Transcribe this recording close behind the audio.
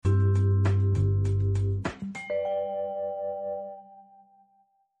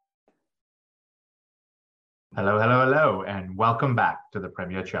Hello, hello, hello, and welcome back to the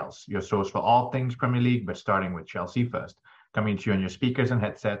Premier Chelsea, your source for all things Premier League, but starting with Chelsea first. Coming to you on your speakers and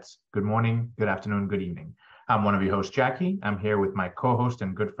headsets. Good morning, good afternoon, good evening. I'm one of your hosts, Jackie. I'm here with my co-host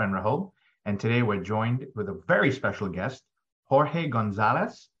and good friend Rahul, and today we're joined with a very special guest, Jorge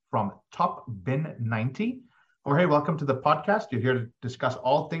Gonzalez from TopBin 90. Jorge, welcome to the podcast. You're here to discuss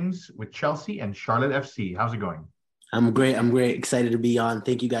all things with Chelsea and Charlotte FC. How's it going? I'm great. I'm great. Excited to be on.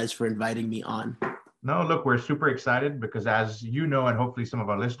 Thank you guys for inviting me on. No, look, we're super excited because as you know, and hopefully some of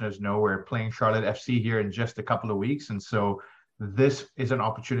our listeners know, we're playing Charlotte FC here in just a couple of weeks. And so this is an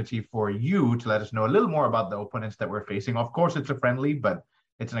opportunity for you to let us know a little more about the opponents that we're facing. Of course, it's a friendly, but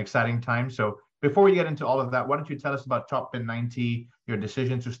it's an exciting time. So before we get into all of that, why don't you tell us about Top Bin 90, your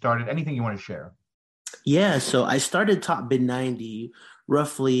decision to start it, anything you want to share? Yeah, so I started Top Bin 90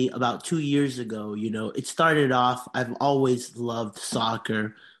 roughly about 2 years ago. It started off, I've always loved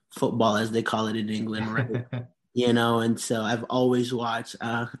soccer, football, as they call it in England, right? And so I've always watched.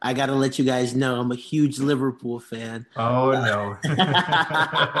 I got to let you guys know I'm a huge Liverpool fan. Oh no.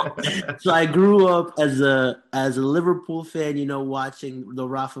 So I grew up as a Liverpool fan, watching the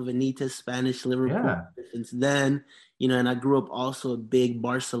Rafa Benitez Spanish Liverpool Yeah. since then, and I grew up also a big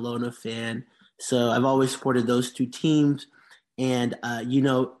Barcelona fan. So I've always supported those two teams. And,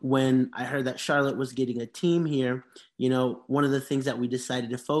 when I heard that Charlotte was getting a team here, one of the things that we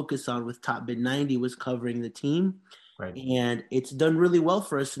decided to focus on with Top Bid 90 was covering the team. Right. And it's done really well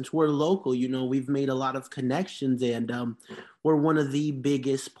for us since we're local. We've made a lot of connections, and we're one of the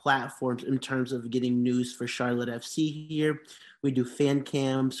biggest platforms in terms of getting news for Charlotte FC here. We do fan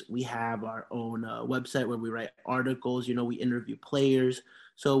cams. We have our own website where we write articles. We interview players.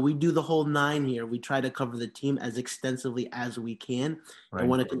 So we do the whole nine here. We try to cover the team as extensively as we can and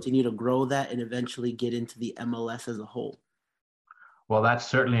want to continue to grow that and eventually get into the MLS as a whole. Well, that's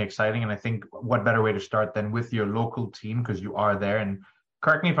certainly exciting. And I think what better way to start than with your local team because you are there. And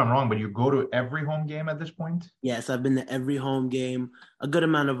correct me if I'm wrong, but you go to every home game at this point? Yes, I've been to every home game, a good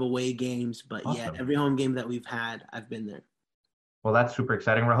amount of away games, but yeah, Awesome. every home game that we've had, I've been there. Well, that's super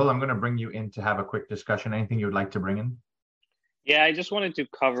exciting. Rahul, I'm going to bring you in to have a quick discussion. Anything you'd like to bring in? Yeah, I just wanted to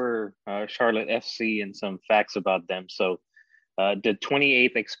cover Charlotte FC and some facts about them. So the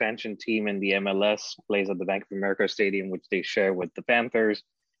 28th expansion team in the MLS plays at the Bank of America Stadium, which they share with the Panthers.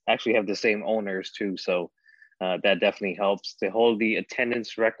 Actually have the same owners too, so that definitely helps. They hold the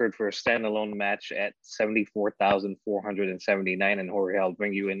attendance record for a standalone match at 74,479. And Jorge, I'll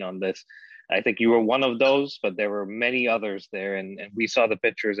bring you in on this. I think you were one of those, but there were many others there, and we saw the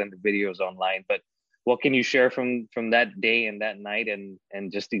pictures and the videos online. But what can you share from that day and that night and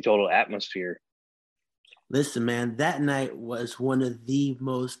just the total atmosphere? Listen, man, that night was one of the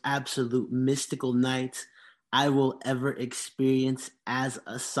most absolute mystical nights I will ever experience as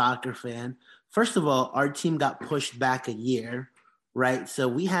a soccer fan. First of all, our team got pushed back a year, right? So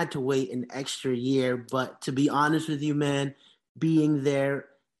we had to wait an extra year. But to be honest with you, man, being there,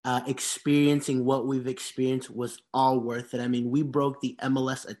 experiencing what we've experienced was all worth it. I mean, we broke the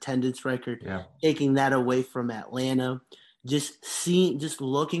MLS attendance record, taking that away from Atlanta. Just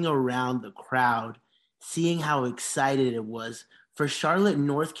looking around the crowd, seeing how excited it was for Charlotte,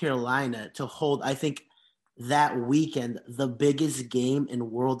 North Carolina to hold, I think that weekend, the biggest game in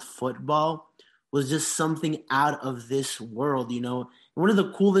world football was just something out of this world. One of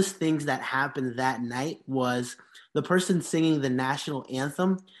the coolest things that happened that night was the person singing the national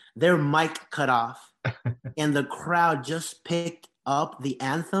anthem, their mic cut off and the crowd just picked up the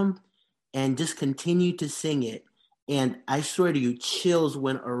anthem and just continued to sing it. And I swear to you, chills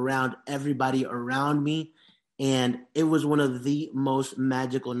went around everybody around me. And it was one of the most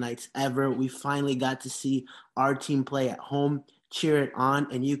magical nights ever. We finally got to see our team play at home, cheer it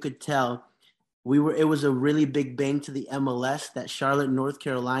on, and you could tell it was a really big bang to the MLS that Charlotte, North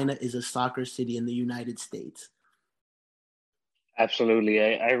Carolina is a soccer city in the United States.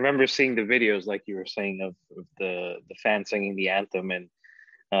 Absolutely. I remember seeing the videos, like you were saying, of the fans singing the anthem, and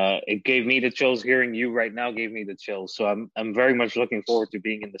it gave me the chills. Hearing you right now gave me the chills. So I'm very much looking forward to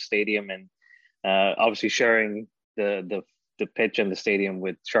being in the stadium and obviously sharing the pitch and the stadium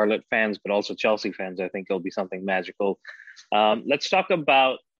with Charlotte fans, but also Chelsea fans. I think it'll be something magical. Let's talk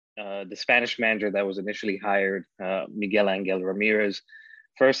about the Spanish manager that was initially hired, Miguel Angel Ramirez,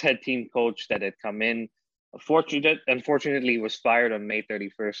 first head team coach that had come in. Unfortunately, was fired on May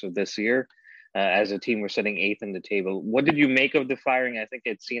 31st of this year. As a team, we're sitting eighth in the table. What did you make of the firing? I think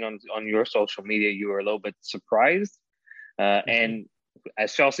I'd seen on your social media you were a little bit surprised. And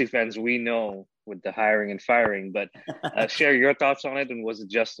as Chelsea fans, we know with the hiring and firing, but share your thoughts on it, and was it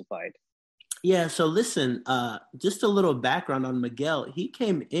justified? Yeah, so listen, just a little background on Miguel. He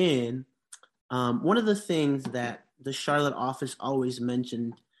came in One of the things that the Charlotte office always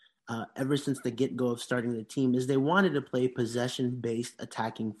mentioned ever since the get-go of starting the team is they wanted to play possession-based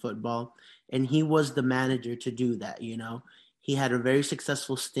attacking football, and he was the manager to do that, you know. He had a very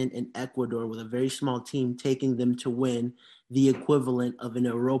successful stint in Ecuador with a very small team, taking them to win the equivalent of an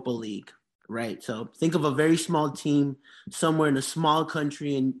Europa League, right? So think of a very small team somewhere in a small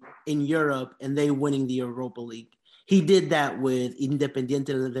country in Europe, and they winning the Europa League. He did that with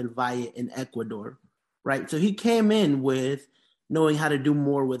Independiente del Valle in Ecuador, right? So he came in with knowing how to do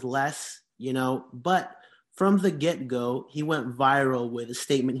more with less, you know, but from the get-go, he went viral with a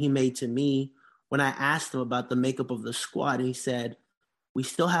statement he made to me when I asked him about the makeup of the squad. And he said, we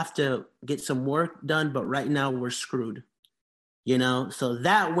still have to get some work done, but right now we're screwed, you know? So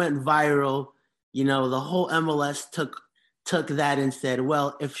that went viral. You know, the whole MLS took that and said,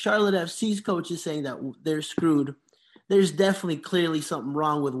 well, if Charlotte FC's coach is saying that they're screwed, there's definitely clearly something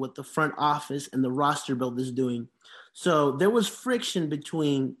wrong with what the front office and the roster build is doing. So there was friction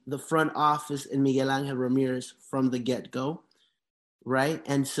between the front office and Miguel Angel Ramirez from the get-go, right?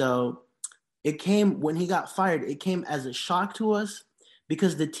 And so it came, when he got fired, it came as a shock to us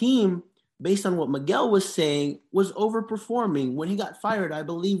because the team, based on what Miguel was saying, was overperforming. When he got fired, I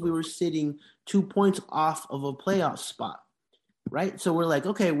believe we were sitting 2 points off of a playoff spot, right? So we're like,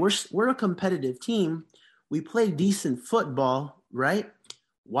 okay, we're a competitive team. We play decent football, right?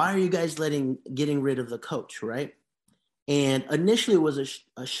 Why are you guys getting rid of the coach, right? And initially it was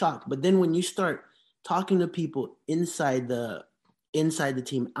a shock, but then when you start talking to people inside the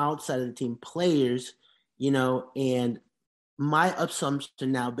team, outside of the team, players, you know, and my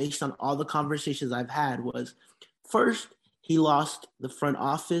assumption now, based on all the conversations I've had, was first he lost the front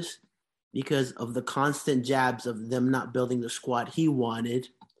office because of the constant jabs of them not building the squad he wanted,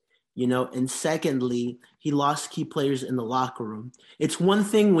 you know, and secondly, he lost key players in the locker room. It's one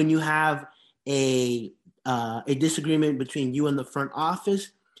thing when you have a disagreement between you and the front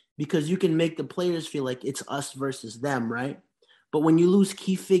office because you can make the players feel like it's us versus them, right? But when you lose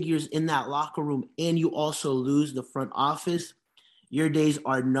key figures in that locker room and you also lose the front office, your days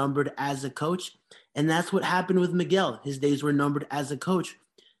are numbered as a coach. And that's what happened with Miguel. His days were numbered as a coach.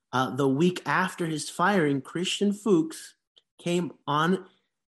 The week after his firing, Christian Fuchs came on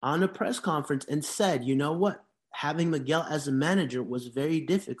a press conference and said, you know what? Having Miguel as a manager was very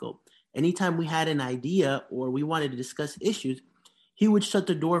difficult. Anytime we had an idea or we wanted to discuss issues, he would shut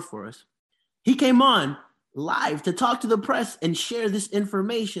the door for us. He came on live to talk to the press and share this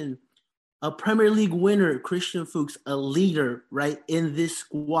information. A Premier League winner, Christian Fuchs, a leader, right, in this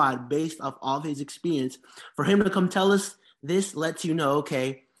squad based off all of his experience. For him to come tell us this lets you know,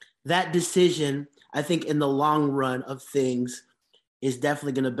 okay, that decision, I think in the long run of things, is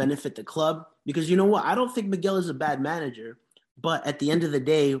definitely going to benefit the club. Because you know what? I don't think Miguel is a bad manager. But at the end of the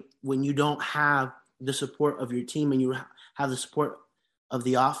day, when you don't have the support of your team and you have the support of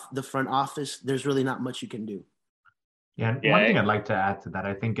the front office, there's really not much you can do. Yeah, one thing I'd like to add to that,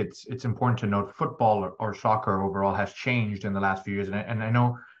 I think it's important to note football or soccer overall has changed in the last few years. And I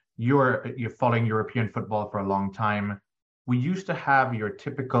know you're following European football for a long time. We used to have your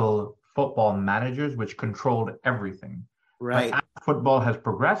typical football managers, which controlled everything. Right. But as football has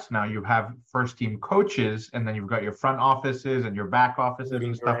progressed now, you have first team coaches, and then you've got your front offices and your back offices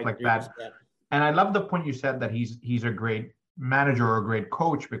and stuff like that. Yeah. And I love the point you said that he's a great manager or a great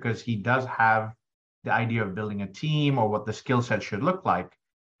coach because he does have the idea of building a team or what the skill set should look like.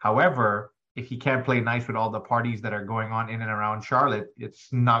 However, if he can't play nice with all the parties that are going on in and around Charlotte,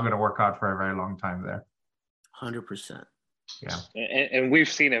 it's not going to work out for a very long time there. 100%. Yeah. And we've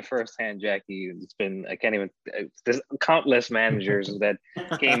seen it firsthand, Jackie. It's been, there's countless managers that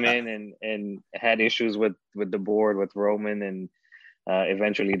came in and had issues with the board, with Roman, and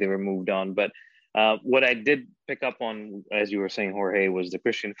eventually they were moved on. But what I did pick up on, as you were saying, Jorge, was the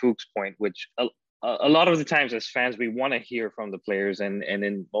Christian Fuchs point, which a lot of the times as fans, we want to hear from the players, and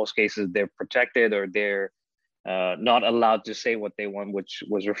in most cases they're protected or they're not allowed to say what they want, which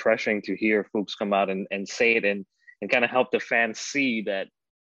was refreshing to hear Fuchs come out and say it and kind of help the fans see that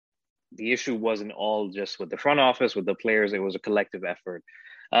the issue wasn't all just with the front office, with the players. It was a collective effort.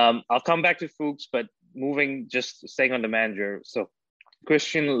 I'll come back to Fuchs, but staying on the manager. So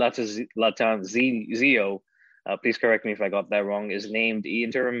Christian Latanzio, please correct me if I got that wrong, is named the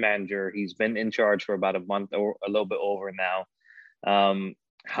interim manager. He's been in charge for about a month or a little bit over now.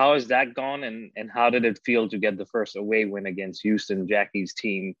 How has that gone, and how did it feel to get the first away win against Houston, Jackie's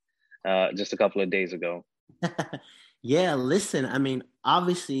team, just a couple of days ago? Yeah, listen, I mean,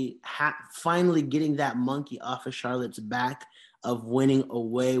 obviously, finally getting that monkey off of Charlotte's back of winning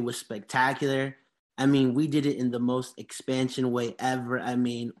away was spectacular. I mean, we did it in the most expansion way ever. I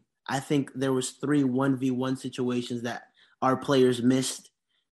mean, I think there was 3 1v1 situations that our players missed.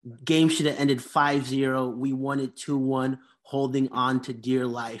 Game should have ended 5-0. We won it 2-1, holding on to dear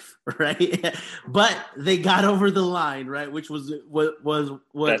life, right? But they got over the line, right? Which was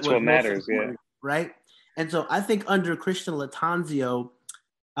That's what matters, yeah. Right? And so I think under Christian Latanzio,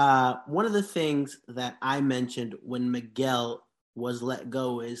 one of the things that I mentioned when Miguel was let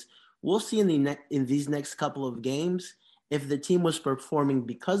go is we'll see in these next couple of games if the team was performing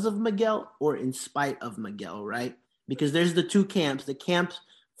because of Miguel or in spite of Miguel, right? Because there's the two camps. The camps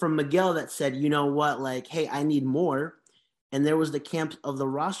from Miguel that said, you know what, like, hey, I need more. And there was the camp of the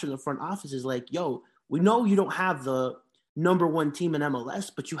roster, the front office is like, yo, we know you don't have the number one team in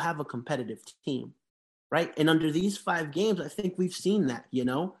MLS, but you have a competitive team, right? And under these 5 games, I think we've seen that, you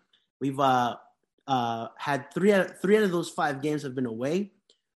know. We've had three out of those 5 games have been away.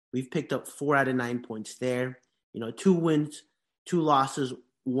 We've picked up 4 out of 9 points there. You know, 2 wins, 2 losses,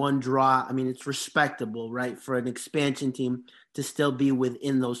 1 draw. I mean, it's respectable, right, for an expansion team to still be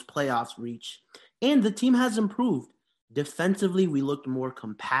within those playoffs reach. And the team has improved. Defensively, we looked more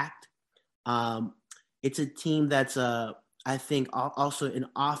compact. It's a team that's, I think, also in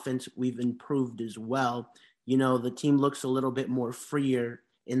offense, we've improved as well. You know, the team looks a little bit more freer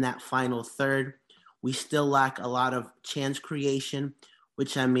in that final third. We still lack a lot of chance creation,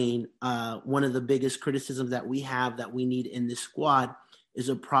 which, I mean, one of the biggest criticisms that we need in this squad is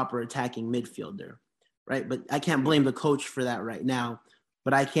a proper attacking midfielder, right? But I can't blame the coach for that right now.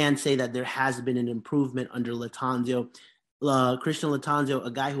 But I can say that there has been an improvement under Latanzio. Christian Latanzio,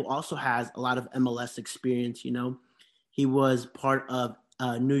 a guy who also has a lot of MLS experience, you know. He was part of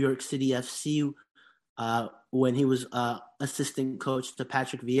New York City FC when he was assistant coach to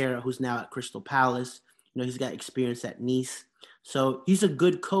Patrick Vieira, who's now at Crystal Palace. You know, he's got experience at Nice. So he's a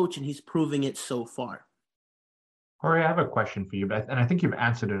good coach, and he's proving it so far. Jorge, I have a question for you, and I think you've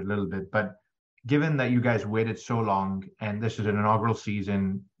answered it a little bit, but given that you guys waited so long and this is an inaugural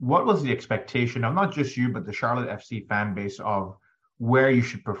season, what was the expectation of not just you, but the Charlotte FC fan base of where you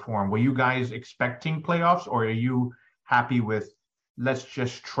should perform? Were you guys expecting playoffs, or are you happy with, let's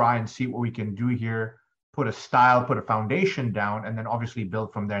just try and see what we can do here, put a style, put a foundation down, and then obviously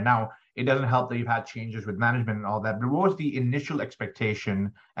build from there? Now, it doesn't help that you've had changes with management and all that, but what was the initial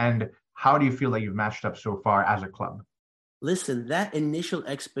expectation, and how do you feel like you've matched up so far as a club? Listen, that initial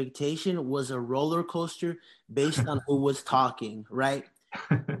expectation was a roller coaster based on who was talking, right?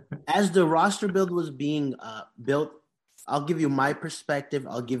 As the roster build was being built, I'll give you my perspective.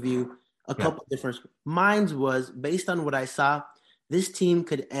 I'll give you a couple different. Mine was based on what I saw. This team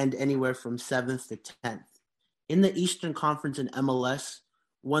could end anywhere from 7th to 10th. In the Eastern Conference in MLS,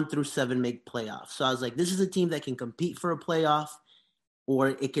 1 through 7 make playoffs. So I was like, this is a team that can compete for a playoff, or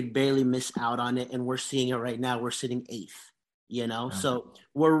it could barely miss out on it. And we're seeing it right now. We're sitting 8th, you know? Yeah. So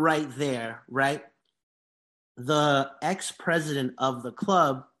we're right there, right? The ex-president of the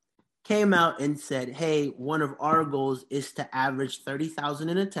club came out and said, hey, one of our goals is to average 30,000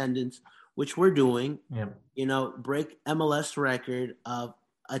 in attendance, which we're doing, you know, break MLS record of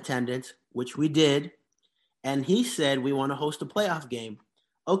attendance, which we did. And he said, we want to host a playoff game.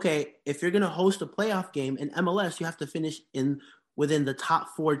 Okay, if you're going to host a playoff game in MLS, you have to finish within the top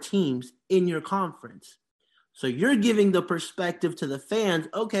 4 teams in your conference. So you're giving the perspective to the fans,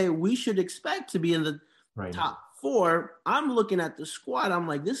 okay, we should expect to be in the top 4. I'm looking at the squad. I'm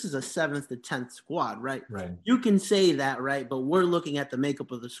like, this is a 7th to 10th squad, right? You can say that, right? But we're looking at the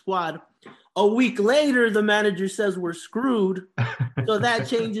makeup of the squad. A week later, the manager says we're screwed. So that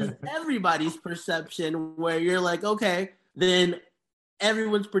changes everybody's perception, where you're like, okay, then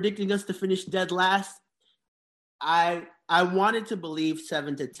everyone's predicting us to finish dead last. I wanted to believe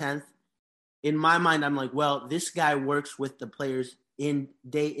 7th to 10th. In my mind, I'm like, well, this guy works with the players in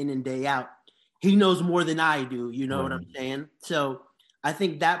and day out. He knows more than I do. You know what I'm saying? So I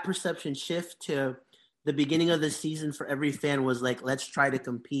think that perception shift to the beginning of the season for every fan was like, let's try to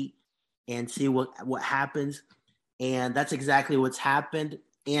compete and see what happens. And that's exactly what's happened.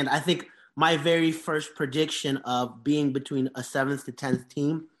 And I think my very first prediction of being between a 7th to 10th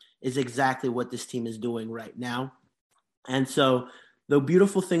team is exactly what this team is doing right now. And so the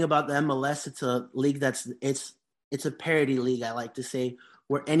beautiful thing about the MLS, it's a league it's a parity league, I like to say,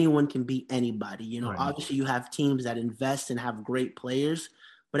 where anyone can beat anybody. You know, obviously you have teams that invest and have great players,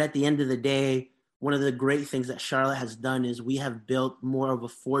 but at the end of the day, one of the great things that Charlotte has done is we have built more of a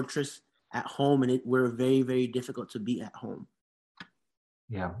fortress at home, and we're very, very difficult to beat at home.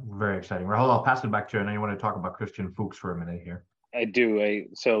 Yeah, very exciting. Rahul, I'll pass it back to you. I know you want to talk about Christian Fuchs for a minute here. I do.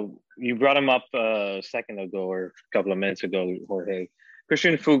 So you brought him up a second ago or a couple of minutes ago, Jorge.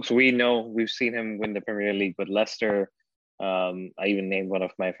 Christian Fuchs, we know, we've seen him win the Premier League with Leicester. I even named one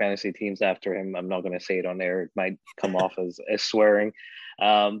of my fantasy teams after him. I'm not going to say it on air; it might come off as swearing.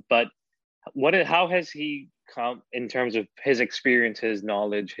 But how has he come in terms of his experience, his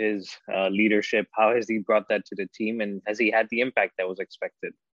knowledge, his leadership? How has he brought that to the team, and has he had the impact that was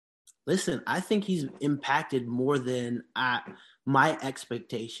expected? Listen, I think he's impacted more than my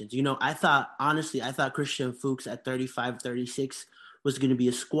expectations. Honestly, I thought Christian Fuchs at 35, 36 was going to be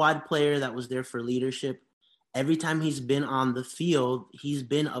a squad player that was there for leadership. Every time he's been on the field, he's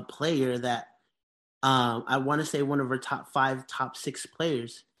been a player that I want to say one of our top 5, top 6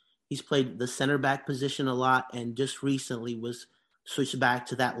 players. He's played the center back position a lot, and just recently was switched back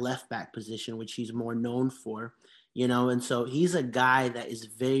to that left back position, which he's more known for. And so he's a guy that is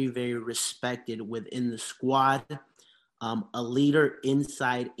very, very respected within the squad, a leader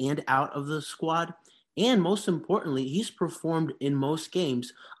inside and out of the squad. And most importantly, he's performed in most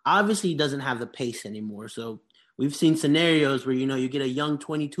games. Obviously, he doesn't have the pace anymore. So we've seen scenarios where, you get a young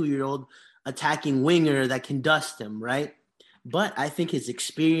 22-year-old attacking winger that can dust him, right? But I think his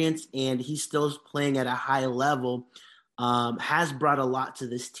experience, and he's still playing at a high level, has brought a lot to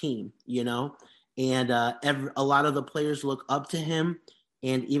this team, and a lot of the players look up to him.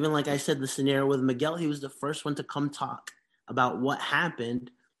 And even like I said, the scenario with Miguel, he was the first one to come talk about what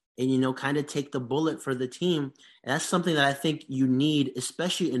happened and, kind of take the bullet for the team. And that's something that I think you need,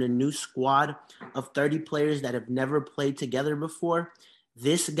 especially in a new squad of 30 players that have never played together before.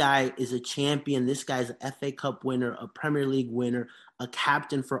 This guy is a champion. This guy's an FA Cup winner, a Premier League winner, a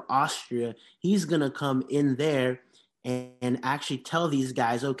captain for Austria. He's going to come in there and actually tell these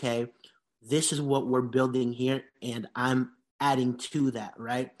guys, okay, this is what we're building here, and I'm adding to that,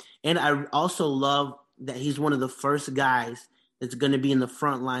 right? And I also love that he's one of the first guys that's going to be in the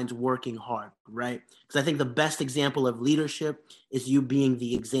front lines working hard, right? Because I think the best example of leadership is you being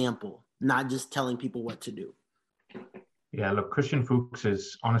the example, not just telling people what to do. Yeah, look, Christian Fuchs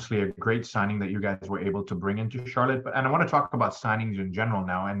is honestly a great signing that you guys were able to bring into Charlotte. And I want to talk about signings in general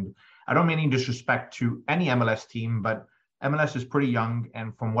now. And I don't mean any disrespect to any MLS team, but MLS is pretty young.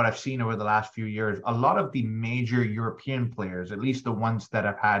 And from what I've seen over the last few years, a lot of the major European players, at least the ones that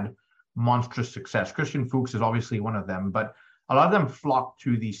have had monstrous success, Christian Fuchs is obviously one of them, but a lot of them flock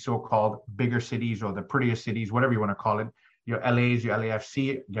to the so-called bigger cities or the prettier cities, whatever you want to call it. Your LA's, your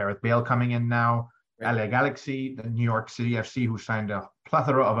LAFC, Gareth Bale coming in now. LA Galaxy, the New York City FC, who signed a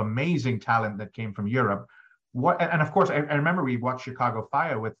plethora of amazing talent that came from Europe. And of course, I remember we watched Chicago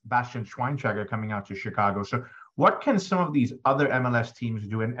Fire with Bastian Schweinsteiger coming out to Chicago. So what can some of these other MLS teams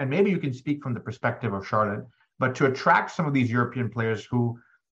do? And maybe you can speak from the perspective of Charlotte, but to attract some of these European players who,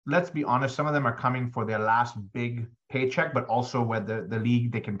 let's be honest, some of them are coming for their last big paycheck, but also where the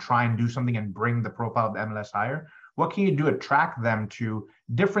league, they can try and do something and bring the profile of the MLS higher. What can you do to attract them to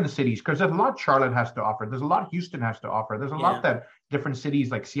different cities? Because there's a lot Charlotte has to offer. There's a lot Houston has to offer. There's a lot that different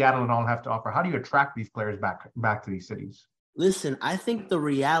cities like Seattle and all have to offer. How do you attract these players back to these cities? Listen, I think the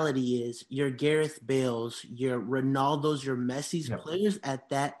reality is your Gareth Bales, your Ronaldos, your Messi's, players at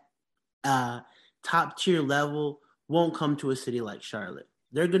that top tier level won't come to a city like Charlotte.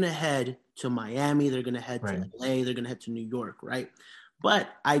 They're going to head to Miami. They're going to head to LA. They're going to head to New York, right? But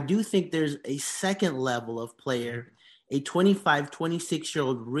I do think there's a second level of player, a 25,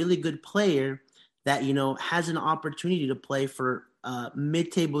 26-year-old really good player that, has an opportunity to play for a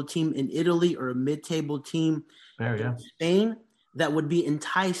mid-table team in Italy or a mid-table team in Spain that would be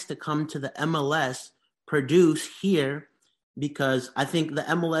enticed to come to the MLS, produce here, because I think the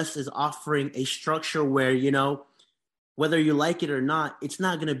MLS is offering a structure where, whether you like it or not, it's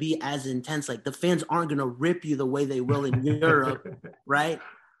not going to be as intense. Like the fans aren't going to rip you the way they will in Europe, right?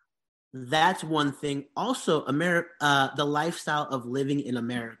 That's one thing. Also, the lifestyle of living in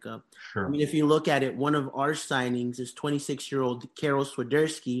America. Sure. I mean, if you look at it, one of our signings is 26-year-old Karol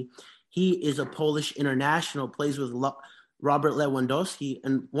Swiderski. He is a Polish international, plays with Robert Lewandowski.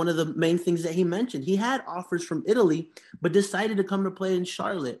 And one of the main things that he mentioned, he had offers from Italy, but decided to come to play in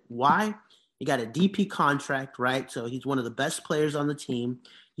Charlotte. Why? He got a DP contract, right? So he's one of the best players on the team.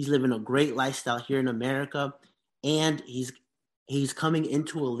 He's living a great lifestyle here in America. And he's coming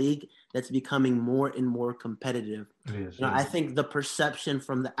into a league that's becoming more and more competitive. I think the perception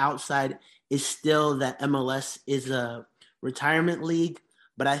from the outside is still that MLS is a retirement league.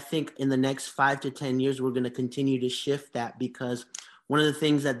 But I think in the next 5 to 10 years, we're going to continue to shift that, because one of the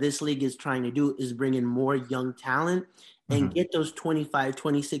things that this league is trying to do is bring in more young talent and get those 25,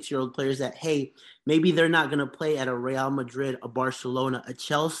 26-year-old players that, hey, maybe they're not going to play at a Real Madrid, a Barcelona, a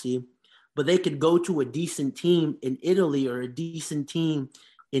Chelsea, but they could go to a decent team in Italy or a decent team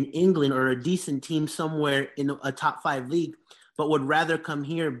in England or a decent team somewhere in a top 5 league, but would rather come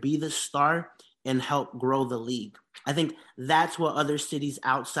here, be the star, and help grow the league. I think that's what other cities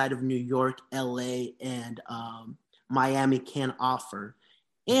outside of New York, LA, and Miami can offer.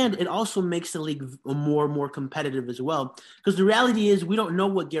 And it also makes the league more and more competitive as well. Because the reality is we don't know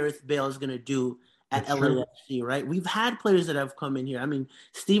what Gareth Bale is going to do at That's true. LAFC, right? We've had players that have come in here. I mean,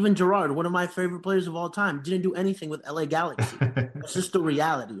 Steven Gerrard, one of my favorite players of all time, didn't do anything with LA Galaxy. That's just the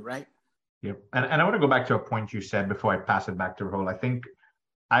reality, right? Yep. And I want to go back to a point you said before I pass it back to Rahul. I think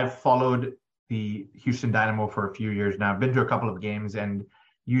I've followed the Houston Dynamo for a few years now. I've been to a couple of games, and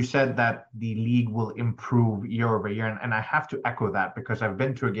you said that the league will improve year over year. And I have to echo that because I've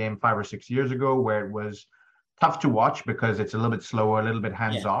been to a game 5 or 6 years ago where it was tough to watch because it's a little bit slower, a little bit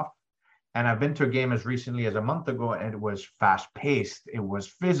hands off. And I've been to a game as recently as a month ago, and it was fast paced. It was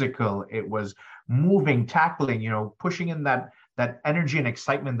physical. It was moving, tackling, pushing in that energy and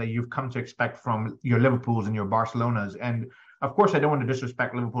excitement that you've come to expect from your Liverpools and your Barcelonas. And of course, I don't want to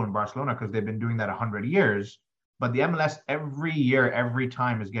disrespect Liverpool and Barcelona because they've been doing that 100 years. But the MLS every year, every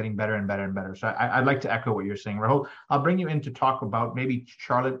time is getting better and better and better. So I'd like to echo what you're saying, Rahul. I'll bring you in to talk about maybe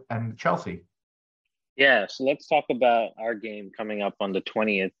Charlotte and Chelsea. Yeah, so let's talk about our game coming up on the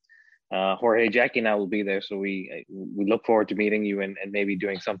 20th. Jorge, Jackie and I will be there, so we look forward to meeting you and maybe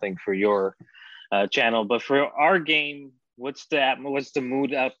doing something for your channel. But for our game, what's the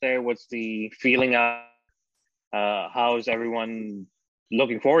mood out there? What's the feeling out? How is everyone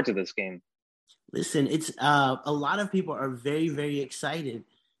looking forward to this game? Listen, it's a lot of people are very, very excited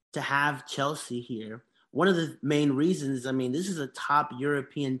to have Chelsea here. One of the main reasons, I mean, this is a top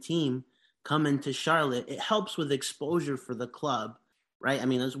European team coming to Charlotte. It helps with exposure for the club, right? I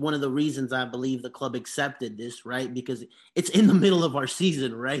mean, that's one of the reasons I believe the club accepted this, right? Because it's in the middle of our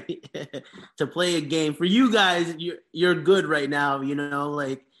season, right? To play a game for you guys, you're good right now,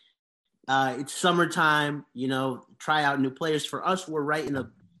 it's summertime, try out new players. For us, we're right in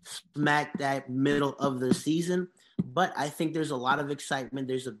the smack that middle of the season. But I think there's a lot of excitement.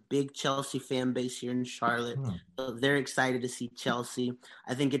 There's a big Chelsea fan base here in Charlotte. So they're excited to see Chelsea.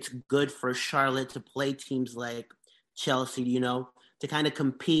 I think it's good for Charlotte to play teams like Chelsea, to kind of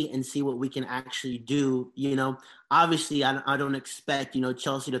compete and see what we can actually do. Obviously, I don't expect,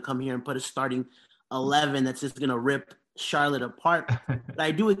 Chelsea to come here and put a starting 11 that's just going to rip Charlotte apart. But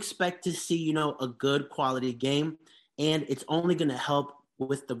I do expect to see, a good quality game. And it's only going to help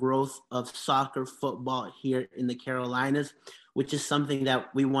with the growth of soccer football here in the Carolinas, which is something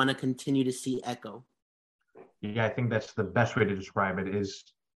that we want to continue to see echo. Yeah, I think that's the best way to describe it is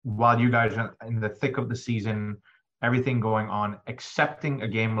while you guys are in the thick of the season, everything going on, accepting a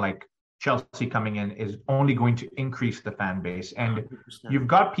game like Chelsea coming in is only going to increase the fan base. And 100%. You've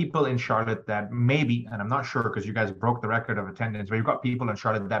got people in Charlotte that maybe, and I'm not sure because you guys broke the record of attendance, but you've got people in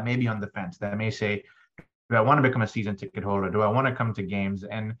Charlotte that may be on the fence, that may say, do I want to become a season ticket holder? Do I want to come to games?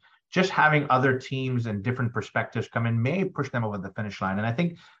 And just having other teams and different perspectives come in may push them over the finish line. And I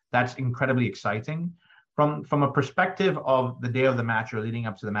think that's incredibly exciting. From a perspective of the day of the match or leading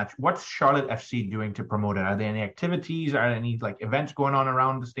up to the match, what's Charlotte FC doing to promote it? Are there any activities? Are there any events going on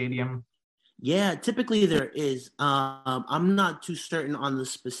around the stadium? Yeah, typically there is. I'm not too certain on the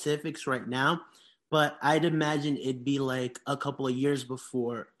specifics right now, but I'd imagine it'd be like a couple of years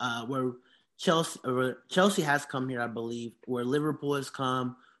before where Chelsea has come here, I believe, where Liverpool has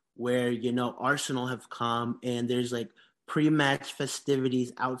come, where, Arsenal have come, and there's pre-match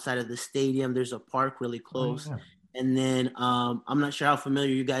festivities outside of the stadium. There's a park really close. Oh, yeah. And then I'm not sure how familiar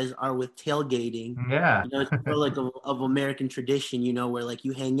you guys are with tailgating. Yeah. It's more of American tradition, where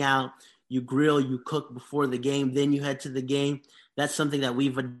you hang out, you grill, you cook before the game, then you head to the game. That's something that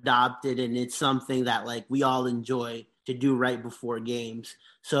we've adopted, and it's something that we all enjoy to do right before games.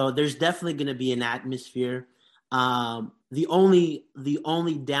 So there's definitely going to be an atmosphere. The only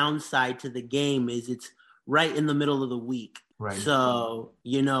downside to the game is it's right in the middle of the week. Right. So,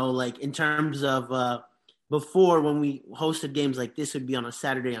 in terms of before when we hosted games like this would be on a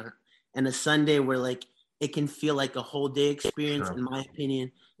Saturday and a Sunday where it can feel like a whole day experience. Sure. In my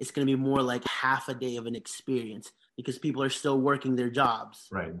opinion, it's going to be more like half a day of an experience because people are still working their jobs.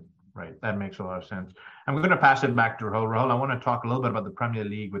 Right. That makes a lot of sense. I'm going to pass it back to Rahul. Rahul, I want to talk a little bit about the Premier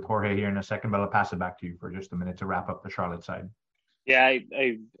League with Jorge here in a second, but I'll pass it back to you for just a minute to wrap up the Charlotte side. Yeah,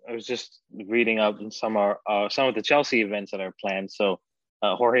 I was just reading up some of the Chelsea events that are planned. So,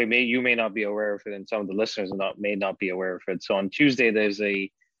 Jorge, you may not be aware of it, and some of the listeners may not be aware of it. So on Tuesday, there's a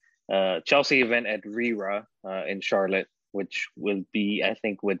Chelsea event at Rira in Charlotte, which will be, I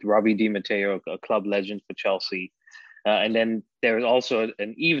think, with Robbie Di Matteo, a club legend for Chelsea. And then there's also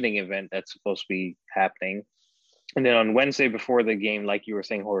an evening event that's supposed to be happening. And then on Wednesday before the game, like you were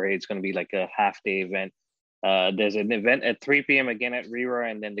saying, Jorge, it's going to be like a half-day event. There's an event at 3 p.m. again at Rira,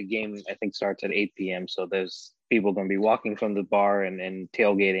 and then the game I think starts at 8 p.m. So there's people going to be walking from the bar and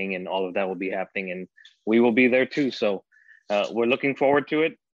tailgating, and all of that will be happening, and we will be there too. So we're looking forward to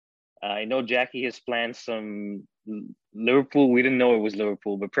it. I know Jackie has planned some Liverpool. We didn't know it was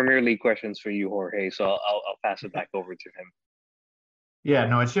Liverpool, but Premier League questions for you, Jorge. So I'll pass it back over to him. Yeah,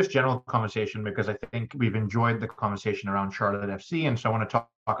 no, it's just general conversation because I think we've enjoyed the conversation around Charlotte FC. And so I want to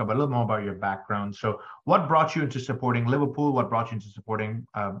talk about a little more about your background. So what brought you into supporting Liverpool? What brought you into supporting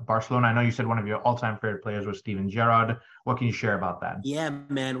Barcelona? I know you said one of your all-time favorite players was Steven Gerrard. What can you share about that? Yeah,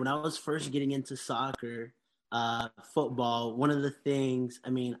 man, when I was first getting into soccer, football, one of the things,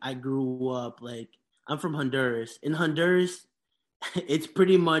 I mean, I grew up, like, I'm from Honduras. In Honduras, it's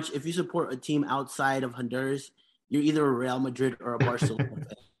pretty much, if you support a team outside of Honduras, you're either a Real Madrid or a Barcelona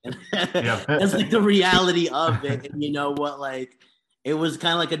fan. That's like the reality of it. And you know what, like, it was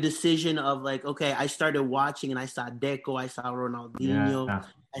kind of like a decision of like, okay, I started watching and I saw Deco, I saw Ronaldinho,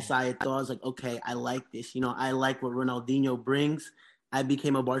 I saw Eto'o. I was like, okay, I like this. You know, I like what Ronaldinho brings. I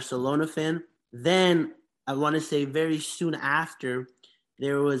became a Barcelona fan. Then I want to say very soon after,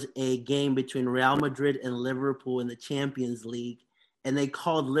 there was a game between Real Madrid and Liverpool in the Champions League. And they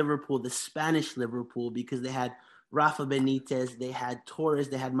called Liverpool the Spanish Liverpool because they had Rafa Benitez, they had Torres,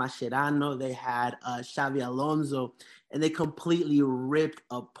 they had Mascherano, they had Xavi Alonso, and they completely ripped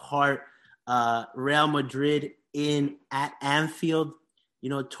apart Real Madrid at Anfield. You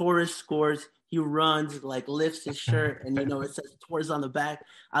know, Torres scores, he runs, like lifts his shirt, and, you know, it says Torres on the back.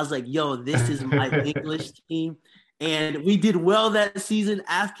 I was like, yo, this is my English team. And we did well that season.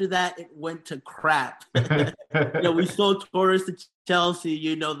 After that, it went to crap. You know, we sold Torres to Chelsea,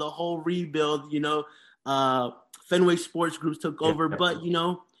 you know, the whole rebuild, you know, Fenway Sports Groups took over. But, you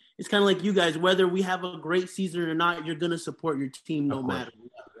know, it's kind of like you guys, whether we have a great season or not, you're going to support your team no matter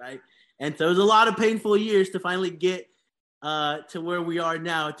what, right? And so it was a lot of painful years to finally get to where we are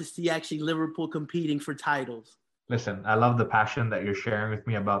now, to see actually Liverpool competing for titles. Listen, I love the passion that you're sharing with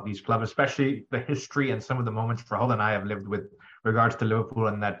me about these clubs, especially the history and some of the moments Rahul and I have lived with regards to Liverpool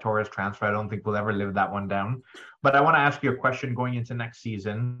and that Torres transfer. I don't think we'll ever live that one down. But I want to ask you a question going into next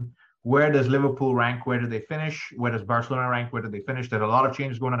season. Where does Liverpool rank? Where do they finish? Where does Barcelona rank? Where do they finish? There's a lot of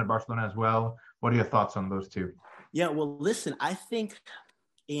changes going on at Barcelona as well. What are your thoughts on those two? Yeah, well, listen, I think,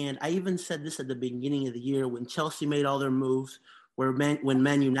 and I even said this at the beginning of the year when Chelsea made all their moves, when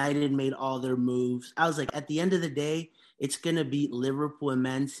Man United made all their moves, I was like, at the end of the day, it's going to be Liverpool and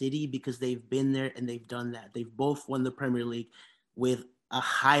Man City because they've been there and they've done that. They've both won the Premier League with a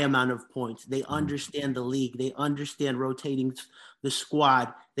high amount of points. They understand the league. They understand rotating the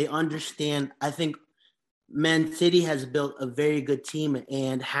squad. They understand, I think Man City has built a very good team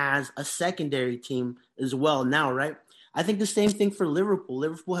and has a secondary team as well now, right? I think the same thing for Liverpool.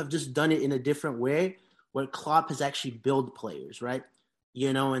 Liverpool have just done it in a different way, where Klopp has actually built players, right?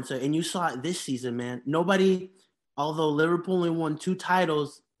 You know, and you saw it this season, man. Nobody, although Liverpool only won 2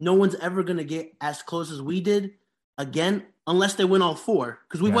 titles, no one's ever going to get as close as we did again, unless they win all 4,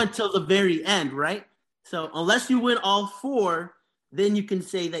 because we went till the very end, right? So unless you win all 4, then you can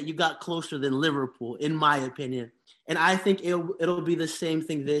say that you got closer than Liverpool, in my opinion. And I think it'll be the same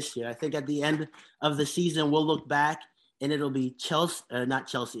thing this year. I think at the end of the season, we'll look back and it'll be not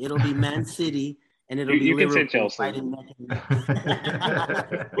Chelsea. It'll be Man City. And it'll be Liverpool fighting.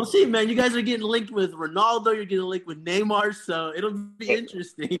 We'll see, man. You guys are getting linked with Ronaldo. You're getting linked with Neymar. So it'll be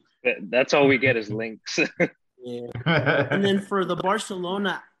interesting. That's all we get is links. Yeah. And then for the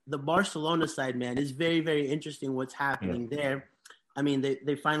Barcelona side, man, it's very, very interesting what's happening there. I mean,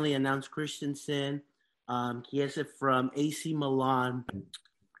 they finally announced Christensen, Chiesa from AC Milan.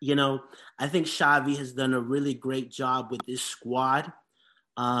 You know, I think Xavi has done a really great job with this squad.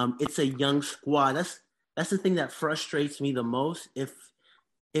 It's a young squad. That's the thing that frustrates me the most.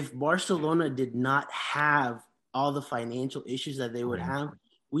 If Barcelona did not have all the financial issues that they would have,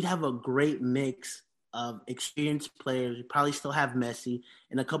 we'd have a great mix of experienced players. We probably still have Messi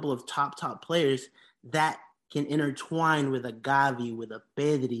and a couple of top players that can intertwine with a Gavi, with a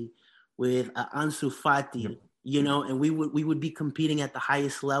Pedri, with a Ansu Fati, you know, and we would be competing at the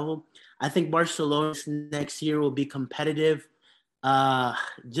highest level. I think Barcelona next year will be competitive.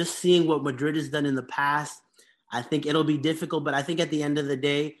 Just seeing what Madrid has done in the past, I think it'll be difficult, but I think at the end of the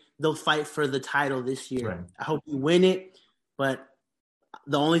day, they'll fight for the title this year. Right. I hope we win it, but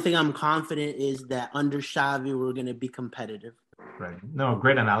the only thing I'm confident is that under Xavi, we're going to be competitive. Right. No,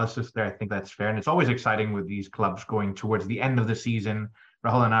 great analysis there. I think that's fair. And it's always exciting with these clubs going towards the end of the season.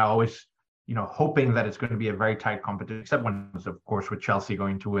 Rahul and I always, you know, hoping that it's going to be a very tight competition, except when, of course, with Chelsea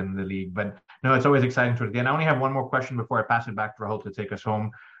going to win the league. But no, it's always exciting towards the end. I only have one more question before I pass it back to Rahul to take us home.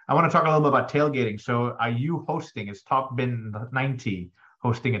 I want to talk a little bit about tailgating. So are you hosting, is TopBin 90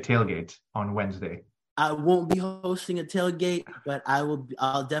 hosting a tailgate on Wednesday? I won't be hosting a tailgate, but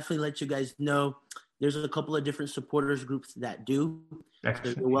I'll definitely let you guys know. There's a couple of different supporters groups that do.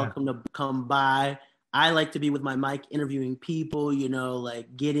 So you're welcome to come by. I like to be with my mic interviewing people,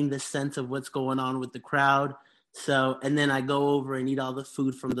 like getting the sense of what's going on with the crowd. So, and then I go over and eat all the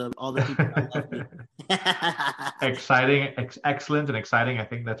food from all the people that love me. Exciting, excellent, and exciting. I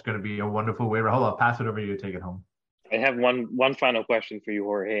think that's going to be a wonderful way. Rahul, I'll pass it over to you to take it home. I have one final question for you,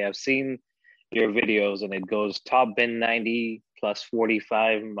 Jorge. I've seen your videos, and it goes TopBin 90 plus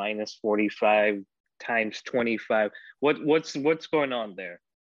 45 minus 45 times 25. What's going on there?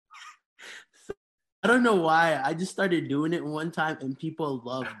 So, I don't know why. I just started doing it one time, and people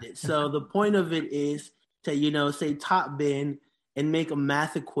loved it. So the point of it is to say TopBin and make a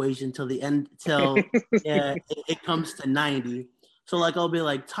math equation till it comes to 90. So like I'll be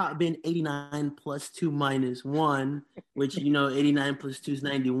like TopBin 89 plus 2 minus 1, which 89 plus 2 is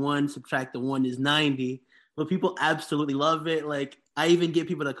 91, subtract the 1 is 90. But people absolutely love it. Like I even get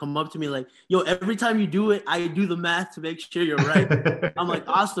people to come up to me like, yo, every time you do it, I do the math to make sure you're right. I'm like,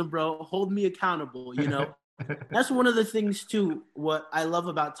 awesome, bro. Hold me accountable, That's one of the things too, what I love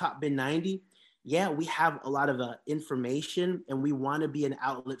about TopBin 90. Yeah, we have a lot of information and we want to be an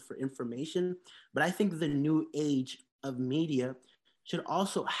outlet for information. But I think the new age of media should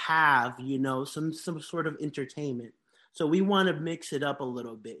also have, some sort of entertainment. So we want to mix it up a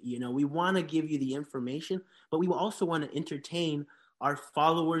little bit. We want to give you the information, but we also want to entertain our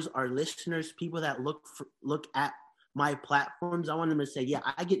followers, our listeners, people that look at my platforms. I want them to say, yeah,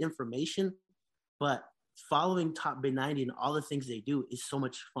 I get information, but following TopBin 90 and all the things they do is so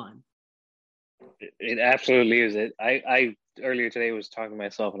much fun. It absolutely is. I earlier today was talking to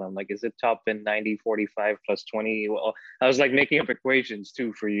myself and I'm like, is it TopBin 90, 45 plus 20? Well, I was like making up equations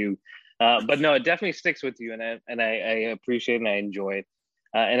too for you. But no, it definitely sticks with you, and I appreciate and I enjoy it.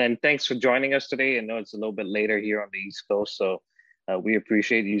 And then thanks for joining us today. I know it's a little bit later here on the East Coast, so we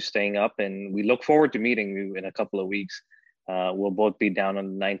appreciate you staying up, and we look forward to meeting you in a couple of weeks. We'll both be down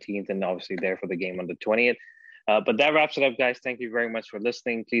on the 19th and obviously there for the game on the 20th. But that wraps it up, guys. Thank you very much for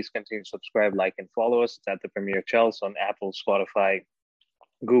listening. Please continue to subscribe, like, and follow us. It's at the Premier Chels on Apple, Spotify,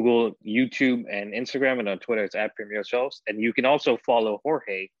 Google, YouTube, and Instagram. And on Twitter, it's at Premier Chels. And you can also follow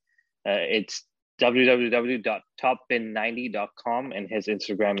Jorge. It's www.topbin90.com, and his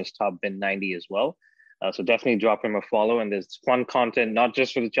Instagram is topbin90 as well. So definitely drop him a follow. And there's fun content, not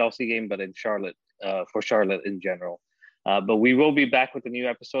just for the Chelsea game, but in Charlotte, for Charlotte in general. But we will be back with a new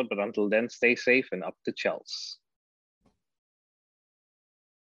episode. But until then, stay safe and up to Chels.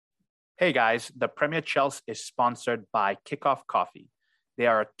 Hey guys, the Premier Chels is sponsored by Kickoff Coffee. They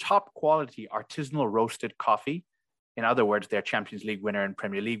are a top quality artisanal roasted coffee. In other words, they're Champions League winner and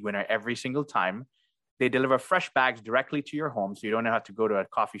Premier League winner every single time. They deliver fresh bags directly to your home, so you don't have to go to a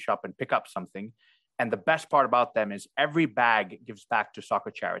coffee shop and pick up something. And the best part about them is every bag gives back to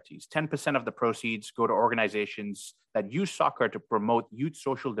soccer charities. 10% of the proceeds go to organizations that use soccer to promote youth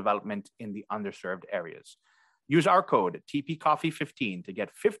social development in the underserved areas. Use our code TPCoffee15 to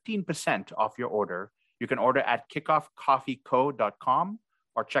get 15% off your order. You can order at kickoffcoffeeco.com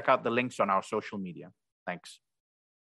or check out the links on our social media. Thanks.